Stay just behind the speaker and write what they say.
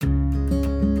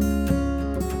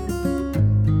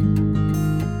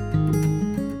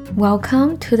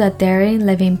Welcome to the Daring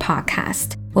Living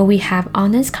podcast, where we have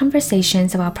honest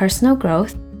conversations about personal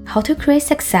growth, how to create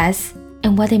success,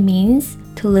 and what it means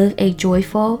to live a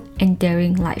joyful and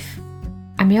daring life.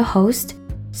 I'm your host,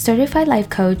 certified life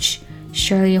coach,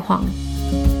 Shirley Huang.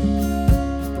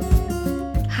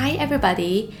 Hi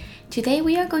everybody. Today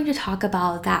we are going to talk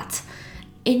about that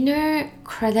inner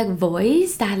critic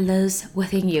voice that lives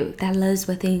within you, that lives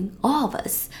within all of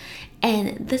us.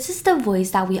 And this is the voice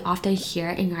that we often hear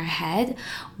in our head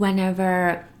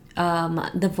whenever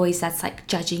the voice that's like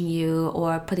judging you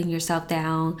or putting yourself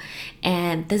down.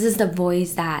 And this is the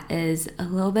voice that is a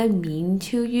little bit mean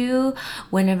to you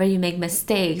whenever you make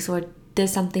mistakes or did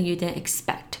something you didn't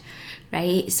expect.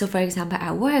 Right? So for example,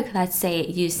 at work, let's say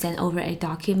you send over a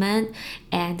document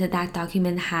and that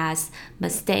document has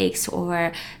mistakes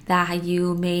or that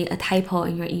you made a typo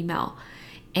in your email.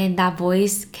 And that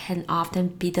voice can often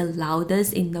be the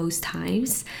loudest in those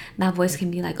times. That voice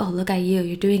can be like, oh, look at you,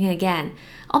 you're doing it again.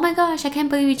 Oh my gosh, I can't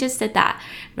believe you just did that,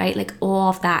 right? Like all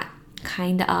of that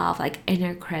kind of like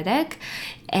inner critic.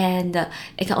 And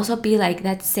it can also be like,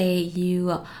 let's say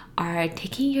you are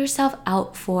taking yourself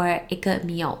out for a good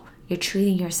meal. You're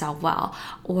treating yourself well,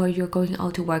 or you're going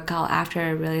out to work out after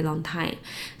a really long time.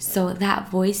 So that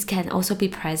voice can also be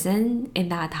present in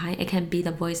that time. It can be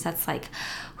the voice that's like,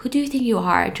 who do you think you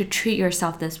are to treat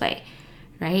yourself this way,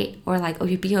 right? Or like, oh,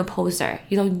 you're being a poser.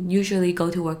 You don't usually go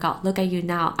to work out. Look at you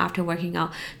now after working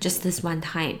out just this one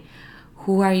time.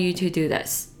 Who are you to do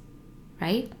this,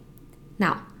 right?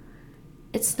 Now,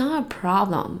 it's not a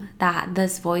problem that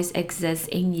this voice exists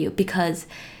in you because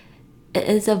it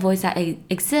is a voice that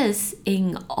exists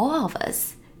in all of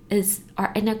us. It's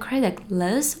our inner critic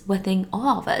lives within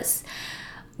all of us.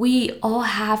 We all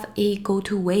have a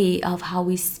go-to way of how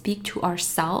we speak to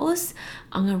ourselves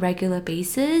on a regular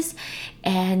basis.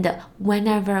 And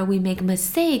whenever we make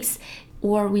mistakes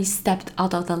or we stepped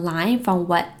out of the line from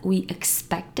what we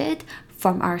expected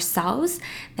from ourselves,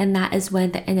 then that is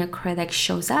when the inner critic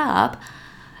shows up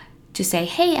to say,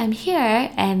 hey, I'm here,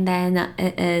 and then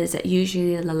it is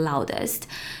usually the loudest.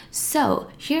 So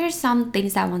here are some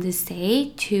things I want to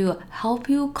say to help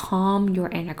you calm your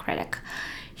inner critic.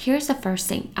 Here's the first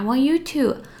thing. I want you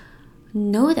to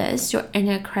notice your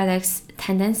inner critic's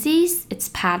tendencies, its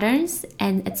patterns,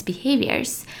 and its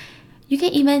behaviors. You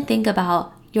can even think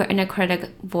about your inner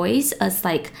critic voice as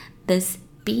like this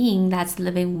being that's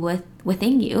living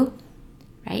within you,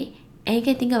 right? And you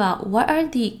can think about what are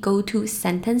the go-to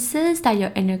sentences that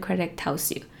your inner critic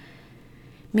tells you.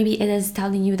 Maybe it is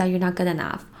telling you that you're not good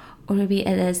enough. Or maybe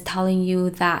it is telling you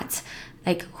that,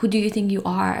 like, who do you think you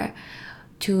are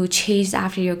to chase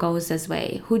after your goals this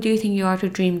way? Who do you think you are to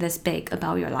dream this big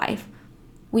about your life?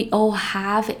 We all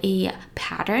have a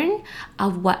pattern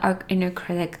of what our inner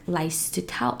critic likes to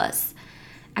tell us.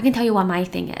 I can tell you what my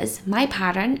thing is. My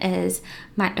pattern is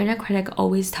my inner critic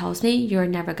always tells me you're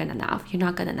never good enough. You're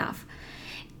not good enough.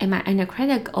 And my inner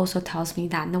critic also tells me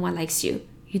that no one likes you.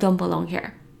 You don't belong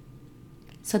here.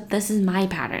 So this is my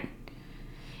pattern.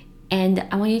 And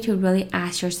I want you to really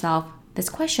ask yourself this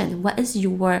question. What is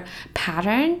your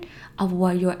pattern of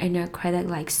what your inner critic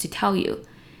likes to tell you?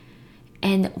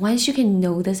 And once you can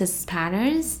notice its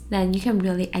patterns, then you can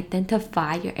really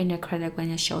identify your inner critic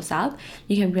when it shows up.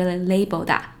 You can really label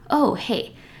that, oh,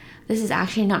 hey, this is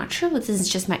actually not true. This is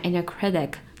just my inner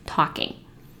critic talking.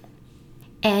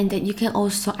 And you can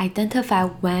also identify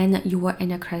when your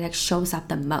inner critic shows up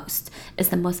the most, is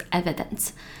the most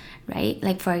evident, right?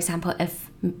 Like for example,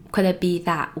 could it be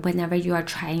that whenever you are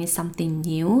trying something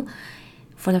new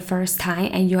for the first time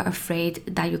and you're afraid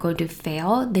that you're going to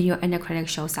fail, then your inner critic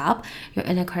shows up. Your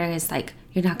inner critic is like,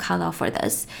 you're not cut out for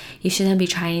this. You shouldn't be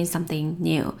trying something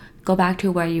new. Go back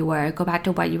to where you were. Go back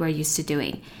to what you were used to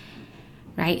doing.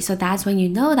 Right? So that's when you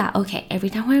know that, okay, every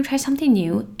time when I try something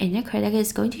new, inner critic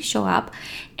is going to show up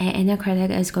and inner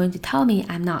critic is going to tell me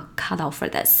I'm not cut out for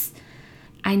this.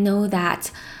 I know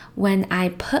that when I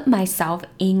put myself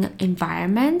in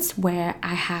environments where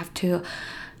I have to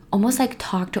almost like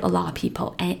talk to a lot of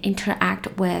people and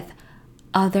interact with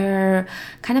other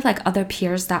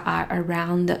peers that are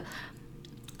around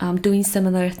doing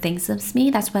similar things as me,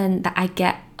 that's when I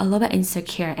get a little bit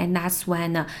insecure. And that's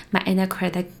when my inner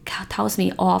critic tells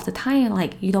me all of the time,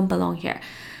 like, you don't belong here.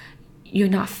 You're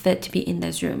not fit to be in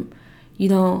this room. You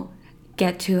don't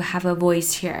get to have a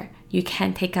voice here. You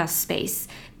can't take up space.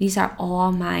 These are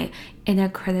all my inner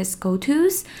critic's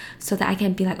go-tos so that I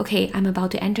can be like, okay, I'm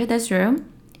about to enter this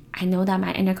room. I know that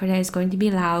my inner critic is going to be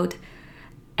loud.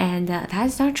 And that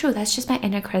is not true. That's just my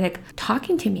inner critic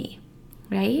talking to me,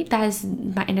 right? That is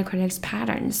my inner critic's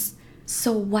patterns.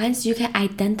 So once you can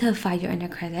identify your inner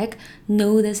critic,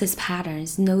 notice its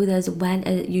patterns, notice when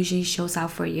it usually shows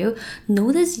up for you,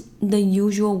 notice the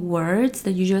usual words,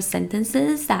 the usual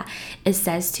sentences that it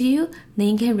says to you, then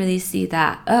you can really see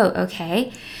that, oh,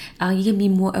 okay, you can be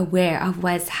more aware of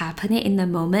what's happening in the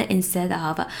moment instead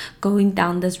of going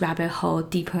down this rabbit hole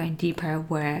deeper and deeper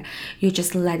where you're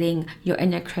just letting your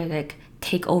inner critic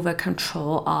take over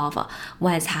control of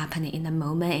what is happening in the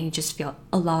moment, and you just feel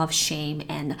a lot of shame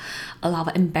and a lot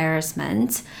of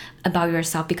embarrassment about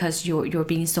yourself because you're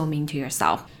being so mean to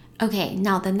yourself. Okay,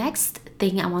 now the next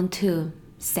thing I want to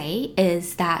say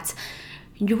is that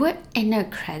your inner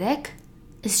critic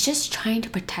is just trying to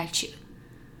protect you.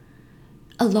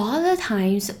 A lot of the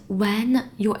times when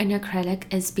your inner critic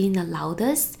is being the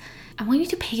loudest, I want you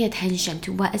to pay attention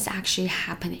to what is actually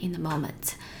happening in the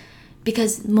moment.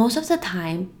 Because most of the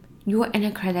time, your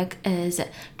inner critic is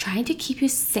trying to keep you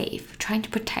safe, trying to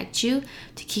protect you,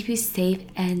 to keep you safe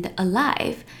and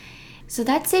alive. So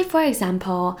let's say, for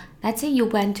example, let's say you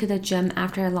went to the gym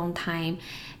after a long time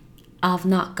of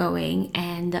not going,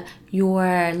 and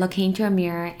you're looking into a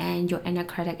mirror and your inner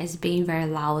critic is being very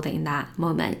loud in that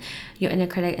moment. Your inner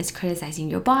critic is criticizing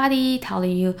your body,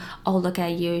 telling you, oh, look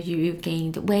at you, you've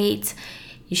gained weight,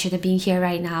 you shouldn't be here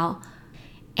right now.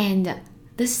 And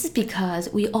this is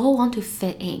because we all want to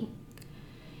fit in,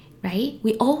 right?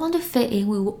 We all want to fit in,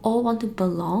 we all want to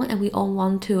belong, and we all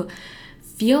want to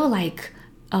feel like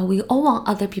we all want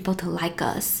other people to like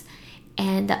us.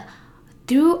 And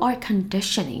through our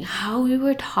conditioning, how we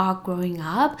were taught growing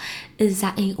up is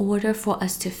that in order for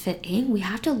us to fit in, we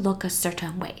have to look a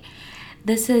certain way.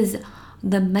 This is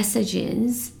the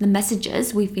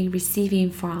messages we've been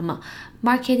receiving from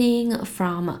marketing,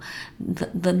 from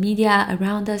the media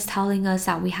around us, telling us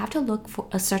that we have to look for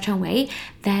a certain way,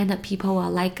 then people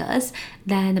will like us,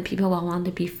 then people will want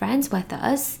to be friends with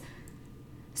us.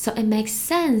 So it makes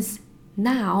sense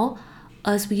now,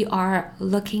 as we are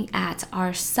looking at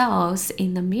ourselves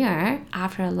in the mirror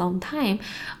after a long time,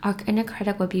 our inner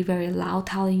critic will be very loud,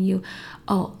 telling you,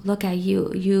 oh, look at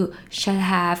you, you should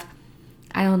have,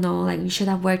 I don't know, like you should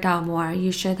have worked out more,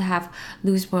 you should have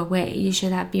lose more weight, you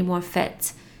should have been more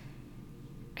fit,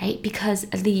 right? Because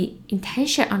the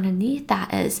intention underneath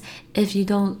that is, if you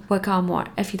don't work out more,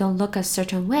 if you don't look a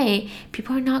certain way,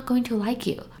 people are not going to like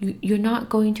you. You're not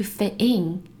going to fit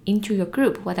in into your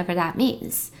group, whatever that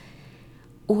means.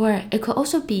 Or it could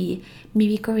also be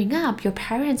maybe growing up, your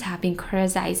parents have been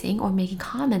criticizing or making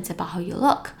comments about how you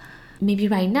look. Maybe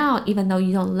right now, even though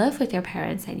you don't live with your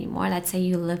parents anymore, let's say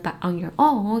you live on your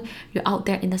own, you're out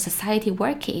there in the society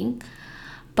working,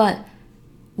 but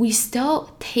we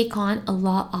still take on a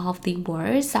lot of the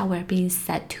words that were being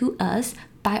said to us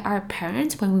by our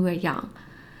parents when we were young.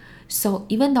 So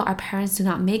even though our parents do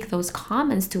not make those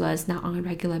comments to us now on a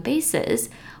regular basis,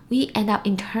 we end up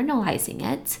internalizing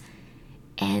it.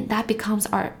 And that becomes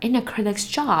our inner critic's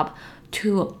job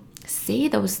to say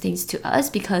those things to us,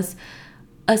 because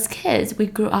as kids, we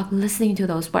grew up listening to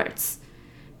those words.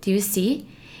 Do you see?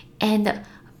 And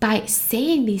by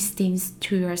saying these things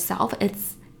to yourself,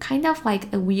 it's kind of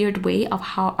like a weird way of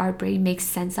how our brain makes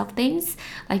sense of things.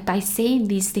 Like by saying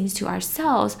these things to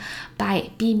ourselves, by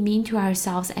being mean to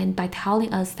ourselves, and by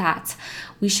telling us that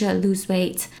we should lose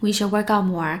weight, we should work out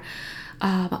more,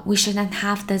 we shouldn't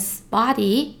have this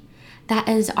body. That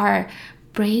is our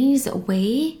brain's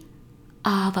way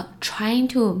of trying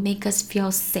to make us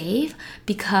feel safe,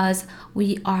 because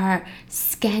we are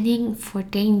scanning for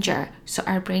danger. So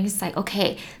our brain's like,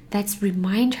 okay, let's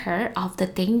remind her of the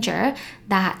danger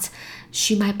that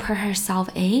she might put herself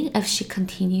in if she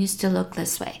continues to look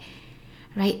this way,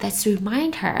 right? Let's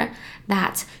remind her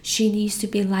that she needs to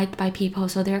be liked by people,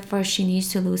 so therefore she needs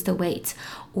to lose the weight,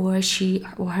 or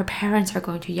her parents are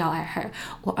going to yell at her,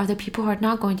 or other people are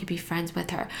not going to be friends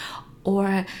with her,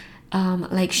 or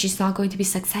like she's not going to be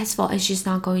successful and she's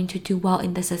not going to do well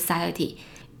in the society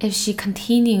if she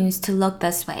continues to look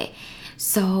this way.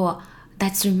 So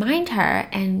let's remind her,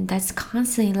 and let's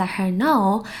constantly let her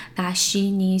know that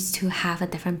she needs to have a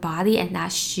different body and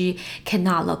that she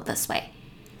cannot look this way.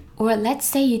 Or let's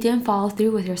say you didn't follow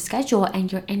through with your schedule and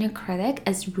your inner critic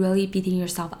is really beating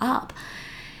yourself up.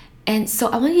 And so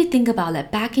I want you to think about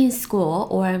it back in school,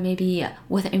 or maybe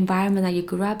with the environment that you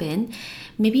grew up in.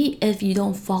 Maybe if you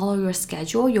don't follow your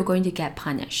schedule, you're going to get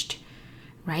punished,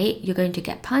 right? You're going to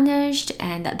get punished,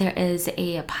 and there is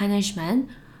a punishment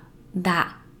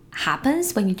that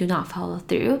happens when you do not follow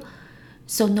through.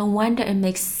 So no wonder it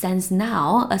makes sense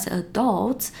now as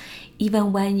adults,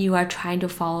 even when you are trying to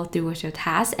follow through with your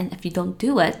task, and if you don't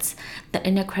do it, the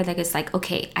inner critic is like,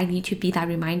 okay, I need to be that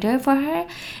reminder for her.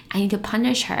 I need to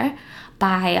punish her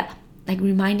by like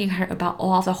reminding her about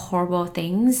all of the horrible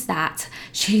things that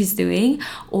she's doing,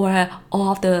 or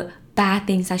all of the bad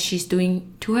things that she's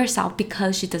doing to herself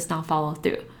because she does not follow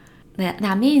through.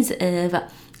 That means if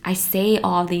I say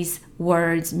all these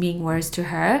words, mean words to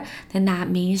her, then that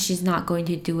means she's not going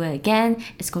to do it again.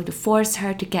 It's going to force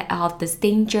her to get out of this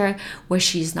danger where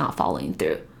she's not following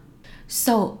through.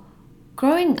 So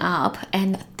growing up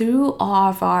and through all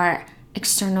of our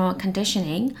external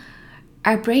conditioning,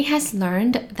 our brain has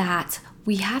learned that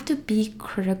we have to be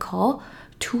critical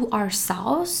to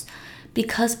ourselves,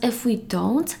 because if we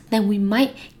don't, then we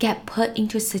might get put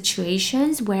into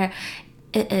situations where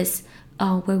it is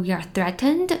where we are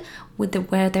threatened,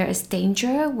 where there is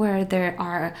danger, where there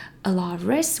are a lot of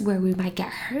risks, where we might get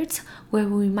hurt, where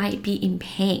we might be in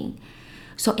pain.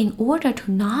 So in order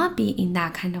to not be in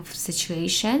that kind of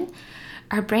situation,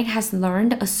 our brain has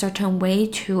learned a certain way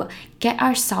to get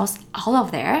ourselves out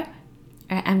of there.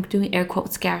 I'm doing air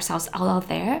quotes, get ourselves out of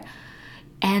there.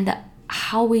 And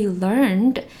how we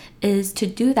learned is to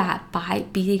do that by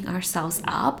beating ourselves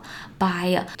up,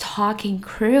 by talking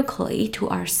critically to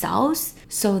ourselves,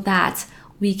 so that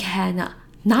we can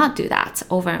not do that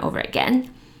over and over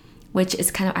again, which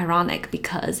is kind of ironic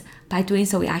because by doing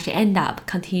so, we actually end up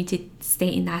continue to stay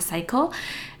in that cycle.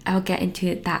 I'll get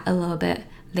into that a little bit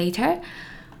later.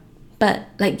 But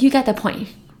like, you get the point,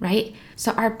 right?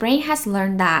 So our brain has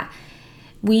learned that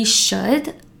we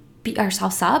should beat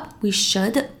ourselves up, we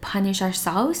should punish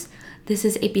ourselves. This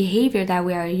is a behavior that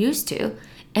we are used to.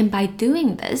 And by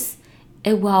doing this,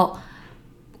 it will,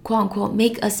 quote unquote,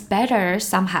 make us better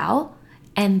somehow.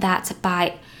 And that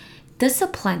by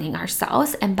disciplining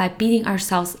ourselves and by beating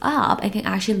ourselves up, it can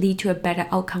actually lead to a better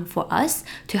outcome for us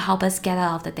to help us get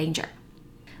out of the danger.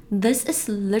 This is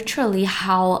literally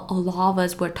how a lot of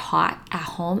us were taught at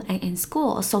home and in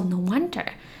school. So no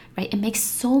wonder, right? It makes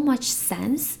so much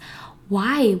sense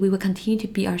why we would continue to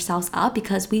beat ourselves up,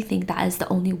 because we think that is the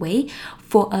only way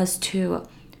for us to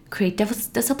create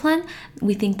discipline.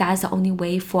 We think that is the only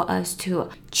way for us to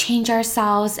change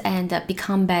ourselves and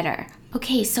become better.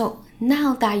 Okay, so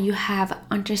now that you have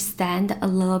understand a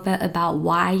little bit about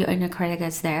why your inner critic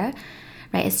is there,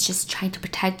 right? It's just trying to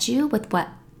protect you with what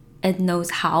it knows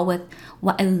how, with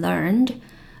what it learned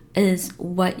is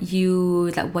what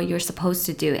you're supposed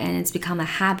to do, and it's become a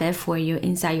habit for you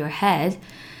inside your head.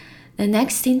 The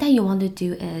next thing that you want to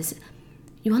do is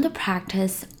you want to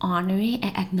practice honoring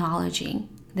and acknowledging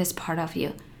this part of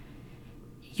you.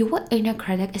 Your inner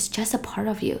critic is just a part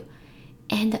of you,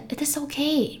 and it is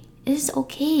okay. It is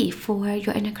okay for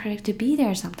your inner critic to be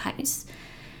there sometimes.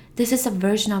 This is a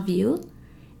version of you.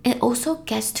 It also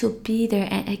gets to be there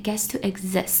and it gets to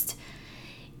exist.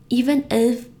 Even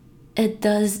if it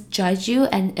does judge you,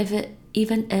 and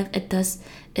even if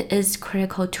it is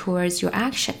critical towards your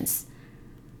actions.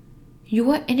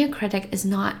 Your inner critic is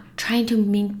not trying to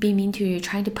be mean to you,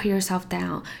 trying to put yourself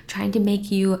down, trying to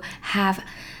make you have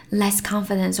less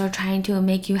confidence, or trying to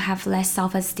make you have less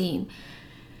self-esteem.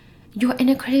 Your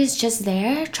inner critic is just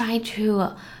there trying to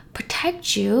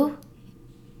protect you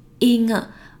in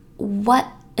what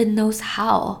it knows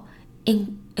how,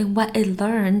 in what it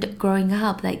learned growing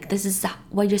up. Like, this is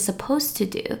what you're supposed to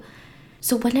do.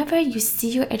 So whenever you see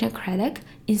your inner critic,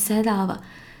 instead of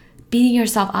beating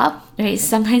yourself up, right?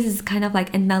 Sometimes it's kind of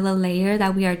like another layer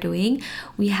that we are doing.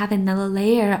 We have another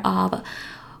layer of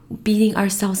beating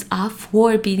ourselves up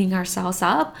for beating ourselves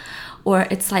up, or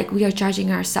it's like we are judging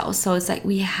ourselves. So it's like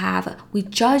we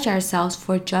judge ourselves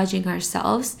for judging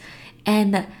ourselves,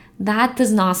 and that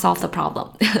does not solve the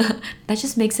problem. That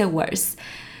just makes it worse.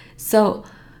 So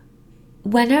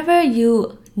whenever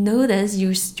you notice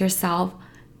yourself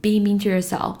being mean to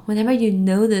yourself, whenever you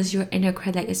notice your inner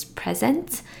critic is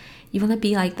present, you want to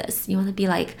be like this. You want to be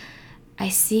like, I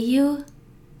see you,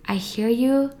 I hear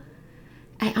you,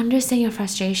 I understand your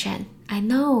frustration. I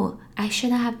know I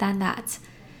shouldn't have done that.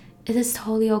 It is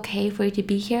totally okay for you to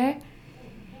be here.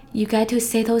 You get to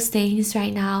say those things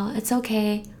right now. It's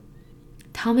okay.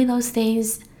 Tell me those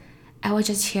things. I will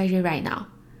just hear you right now.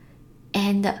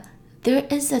 And there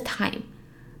is a time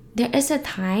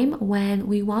when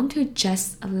we want to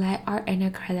just let our inner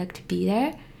critic to be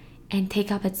there and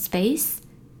take up its space.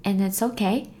 And it's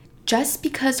okay. Just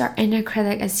because our inner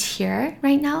critic is here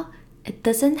right now, it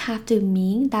doesn't have to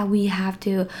mean that we have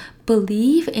to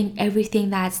believe in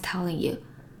everything that it's telling you,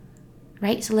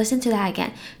 right? So listen to that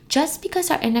again. Just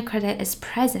because our inner critic is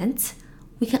present,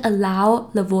 we can allow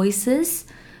the voices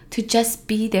to just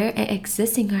be there and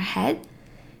exist in our head.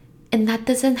 And that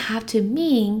doesn't have to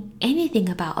mean anything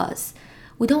about us.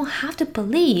 We don't have to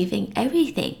believe in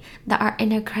everything that our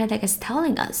inner critic is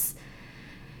telling us.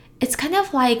 It's kind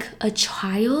of like a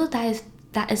child that is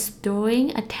that is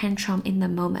throwing a tantrum in the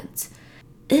moment.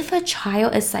 If a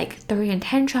child is like throwing a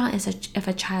tantrum, if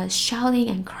a child is shouting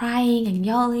and crying and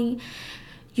yelling,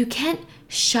 you can't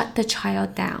shut the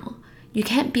child down. You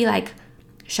can't be like,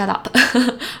 shut up.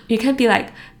 You can't be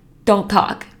like, don't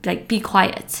talk, like be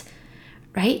quiet,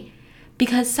 right?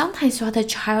 Because sometimes what the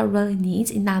child really needs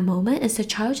in that moment is the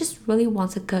child just really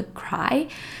wants a good cry.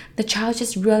 The child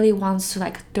just really wants to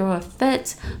like throw a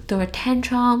fit, throw a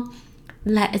tantrum,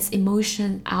 let its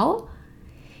emotion out.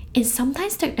 And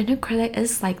sometimes the inner critic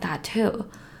is like that too.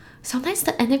 Sometimes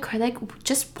the inner critic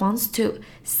just wants to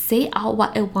say out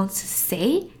what it wants to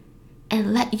say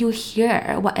and let you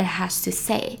hear what it has to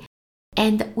say.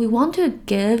 And we want to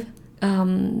give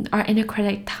our inner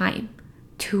critic time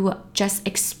to just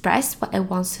express what it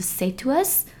wants to say to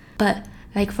us. But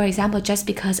like for example, just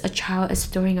because a child is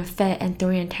throwing a fit and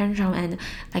throwing a tantrum and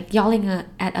like yelling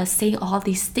at us, saying all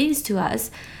these things to us,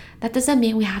 that doesn't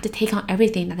mean we have to take on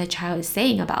everything that the child is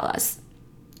saying about us.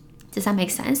 Does that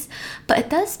make sense? But it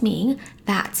does mean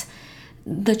that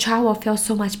the child will feel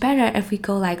so much better if we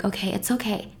go like, okay, it's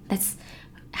okay. Let's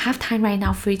have time right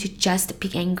now for you to just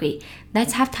be angry.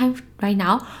 Let's have time right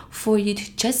now for you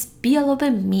to just be a little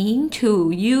bit mean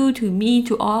to you, to me,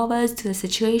 to all of us, to the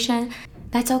situation.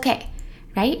 That's okay,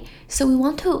 right? So we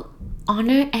want to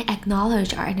honor and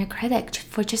acknowledge our inner critic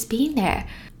for just being there.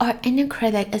 Our inner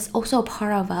critic is also a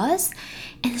part of us,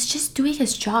 and it's just doing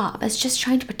its job. It's just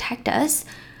trying to protect us.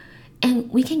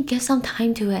 And we can give some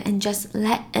time to it and just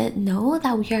let it know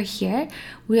that we are here,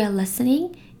 we are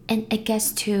listening, and it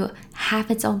gets to have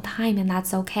its own time, and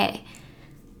that's okay.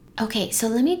 Okay, so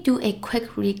let me do a quick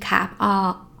recap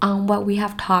on what we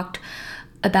have talked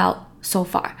about so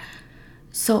far.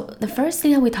 So the first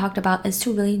thing that we talked about is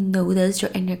to really notice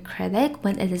your inner critic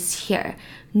when it is here.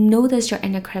 Notice your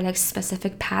inner critic's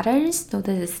specific patterns,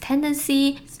 notice its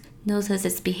tendencies, notice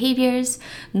its behaviors,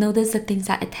 notice the things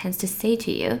that it tends to say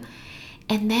to you.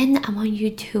 And then I want you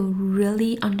to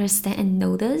really understand and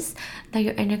notice that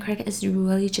your inner critic is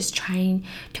really just trying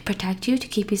to protect you, to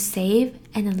keep you safe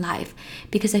and alive.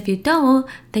 Because if you don't,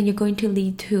 then you're going to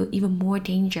lead to even more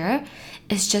danger.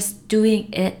 It's just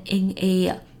doing it in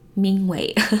a mean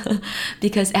way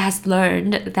because it has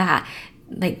learned that,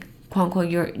 like, quote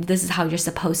unquote, this is how you're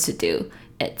supposed to do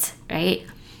it, right?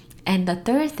 And the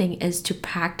third thing is to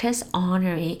practice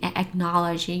honoring and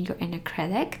acknowledging your inner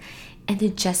critic and to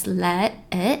just let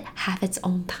it have its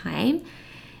own time.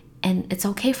 And it's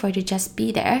okay for it to just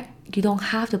be there. You don't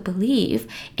have to believe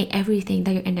in everything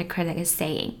that your inner critic is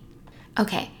saying.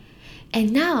 Okay,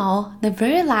 and now the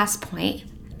very last point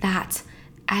that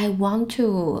I want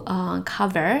to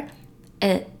cover,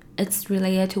 it's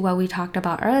related to what we talked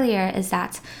about earlier, is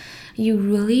that you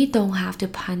really don't have to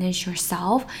punish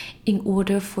yourself in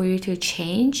order for you to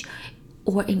change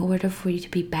or in order for you to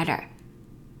be better.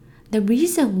 The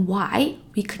reason why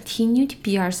we continue to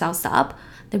beat ourselves up,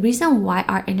 the reason why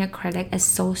our inner critic is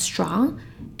so strong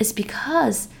is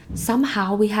because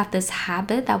somehow we have this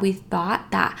habit that we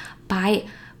thought that by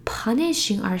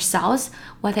punishing ourselves,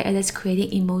 whether it is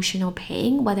creating emotional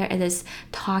pain, whether it is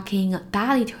talking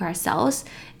badly to ourselves,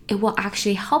 it will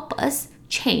actually help us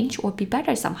change or be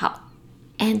better somehow.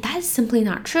 And that is simply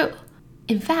not true.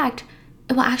 In fact,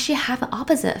 it will actually have an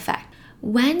opposite effect.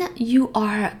 When you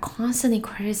are constantly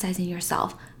criticizing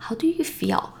yourself, how do you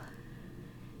feel?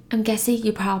 I'm guessing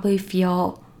you probably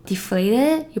feel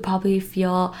deflated, you probably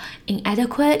feel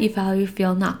inadequate, you probably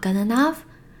feel not good enough.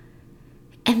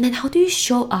 And then how do you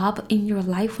show up in your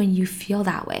life when you feel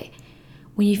that way?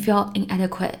 When you feel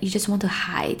inadequate, you just want to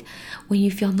hide. When you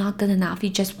feel not good enough,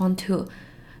 you just want to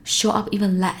show up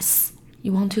even less.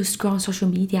 You want to scroll on social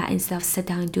media instead of sit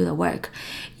down and do the work.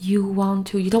 You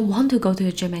don't want to go to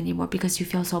the gym anymore because you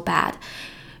feel so bad.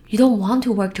 You don't want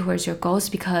to work towards your goals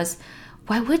because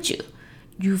why would you?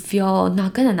 You feel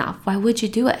not good enough. Why would you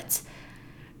do it?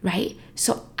 Right?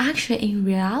 So actually in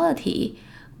reality,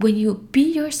 when you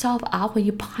beat yourself up, when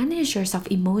you punish yourself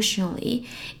emotionally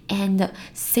and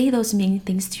say those mean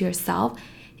things to yourself,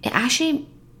 it actually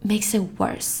makes it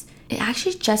worse. It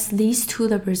actually just leads to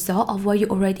the result of what you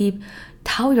already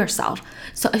tell yourself.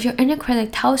 So if your inner critic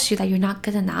tells you that you're not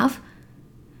good enough,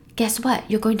 guess what?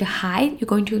 You're going to hide, you're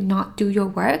going to not do your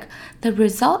work. The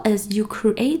result is you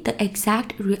create the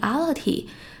exact reality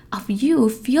of you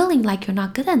feeling like you're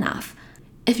not good enough.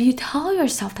 If you tell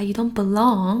yourself that you don't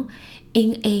belong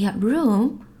in a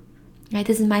room, right?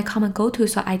 This is my common go-to,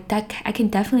 so I can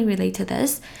definitely relate to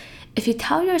this. If you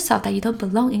tell yourself that you don't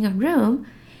belong in a room,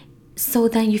 so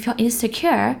then you feel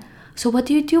insecure. So what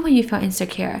do you do when you feel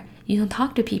insecure? You don't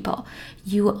talk to people.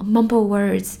 You mumble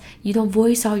words. You don't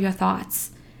voice all your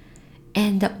thoughts.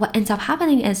 And what ends up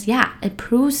happening is, it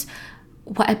proves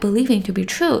what I believe in to be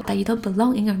true, that you don't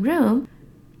belong in a room.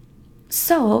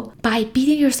 So by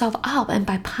beating yourself up and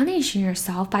by punishing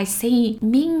yourself, by saying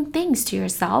mean things to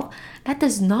yourself, that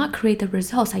does not create the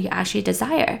results that you actually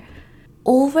desire.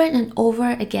 Over and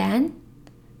over again,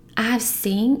 I have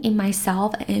seen in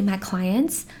myself and in my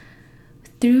clients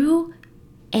through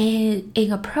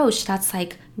an approach that's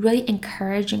like really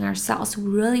encouraging ourselves,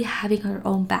 really having our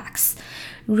own backs,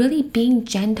 really being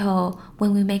gentle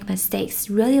when we make mistakes,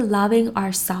 really loving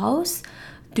ourselves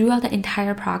throughout the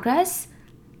entire progress.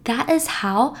 That is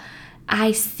how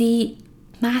I see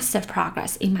massive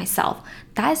progress in myself.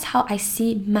 That is how I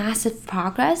see massive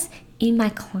progress in my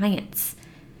clients,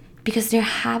 because they're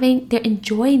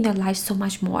enjoying their life so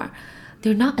much more.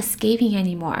 They're not escaping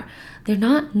anymore. They're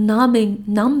not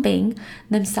numbing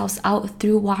themselves out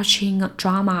through watching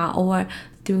drama or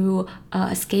through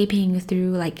escaping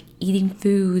through like eating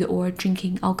food or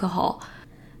drinking alcohol.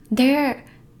 They're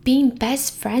being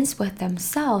best friends with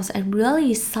themselves and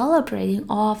really celebrating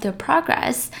all of their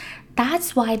progress.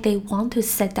 That's why they want to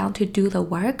sit down to do the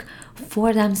work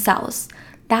for themselves.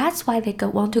 That's why they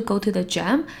want to go to the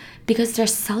gym, because they're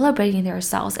celebrating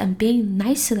themselves and being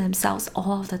nice to themselves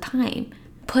all of the time.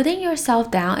 Putting yourself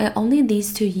down, it only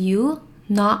leads to you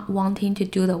not wanting to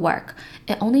do the work.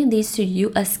 It only leads to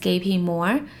you escaping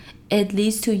more. It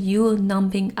leads to you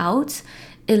numbing out.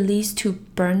 It leads to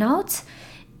burnout.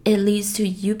 It leads to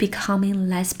you becoming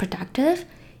less productive.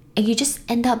 And you just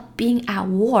end up being at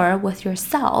war with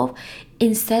yourself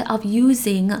instead of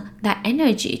using that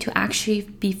energy to actually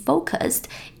be focused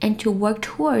and to work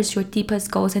towards your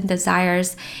deepest goals and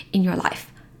desires in your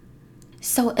life.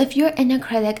 So if your inner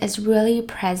critic is really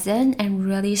present and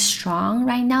really strong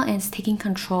right now and is taking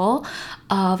control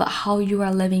of how you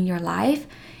are living your life,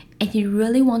 and you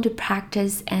really want to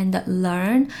practice and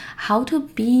learn how to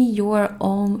be your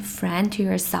own friend to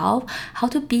yourself, how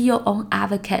to be your own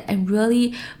advocate and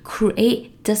really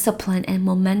create discipline and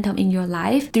momentum in your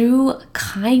life through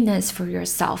kindness for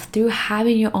yourself, through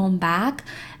having your own back,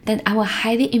 then I will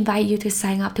highly invite you to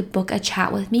sign up to book a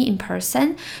chat with me in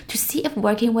person to see if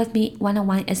working with me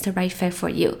one-on-one is the right fit for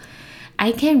you.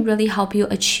 I can really help you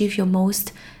achieve your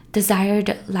most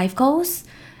desired life goals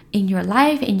in your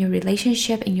life, in your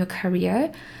relationship, in your career,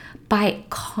 by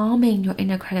calming your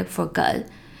inner critic for good,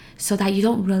 so that you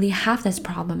don't really have this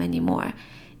problem anymore.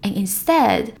 And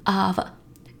instead of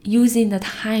using the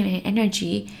time and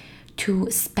energy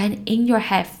to spend in your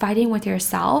head fighting with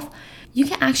yourself, you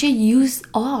can actually use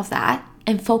all of that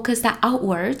and focus that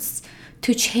outwards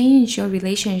to change your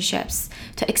relationships,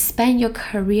 to expand your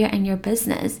career and your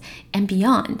business and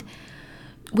beyond.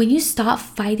 When you stop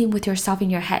fighting with yourself in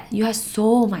your head, you have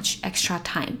so much extra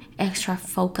time, extra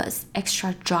focus,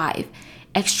 extra drive,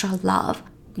 extra love.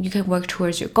 You can work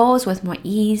towards your goals with more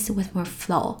ease, with more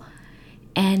flow.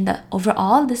 And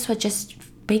overall, this will just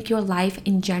make your life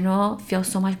in general feel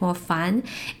so much more fun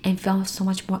and feel so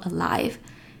much more alive.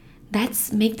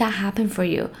 Let's make that happen for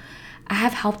you. I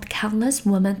have helped countless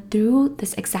women through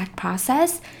this exact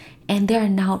process, and they are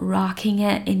now rocking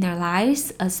it in their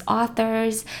lives as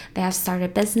authors. They have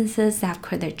started businesses, they have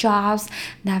quit their jobs,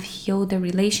 they have healed their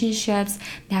relationships,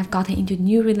 they have gotten into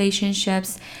new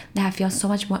relationships, they have felt so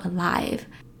much more alive.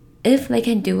 If they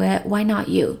can do it, why not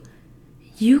you?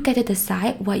 You get to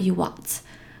decide what you want.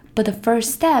 But the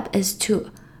first step is to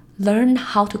learn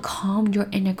how to calm your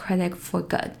inner critic for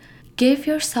good. Give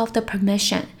yourself the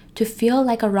permission to feel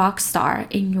like a rock star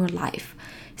in your life.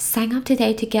 Sign up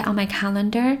today to get on my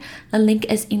calendar. The link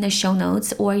is in the show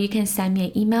notes, or you can send me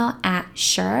an email at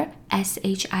shir,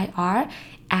 S-H-I-R,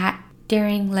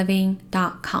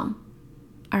 @daringliving.com.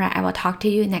 All right, I will talk to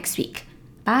you next week.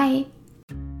 Bye.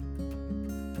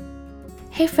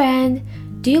 Hey friend,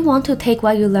 do you want to take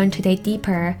what you learned today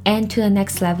deeper and to the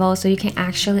next level so you can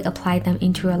actually apply them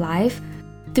into your life?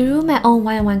 Through my own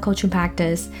one-on-one coaching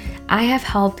practice, I have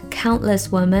helped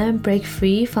countless women break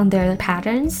free from their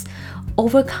patterns,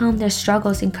 overcome their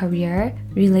struggles in career,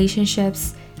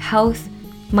 relationships, health,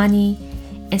 money,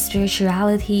 and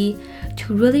spirituality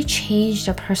to really change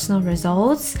their personal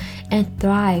results and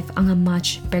thrive on a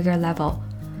much bigger level.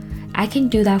 I can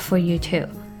do that for you too.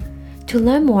 To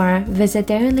learn more, visit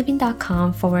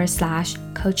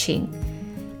daringliving.com/coaching.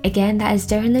 Again, that is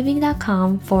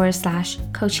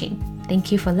daringliving.com/coaching.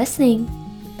 Thank you for listening.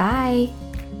 Bye.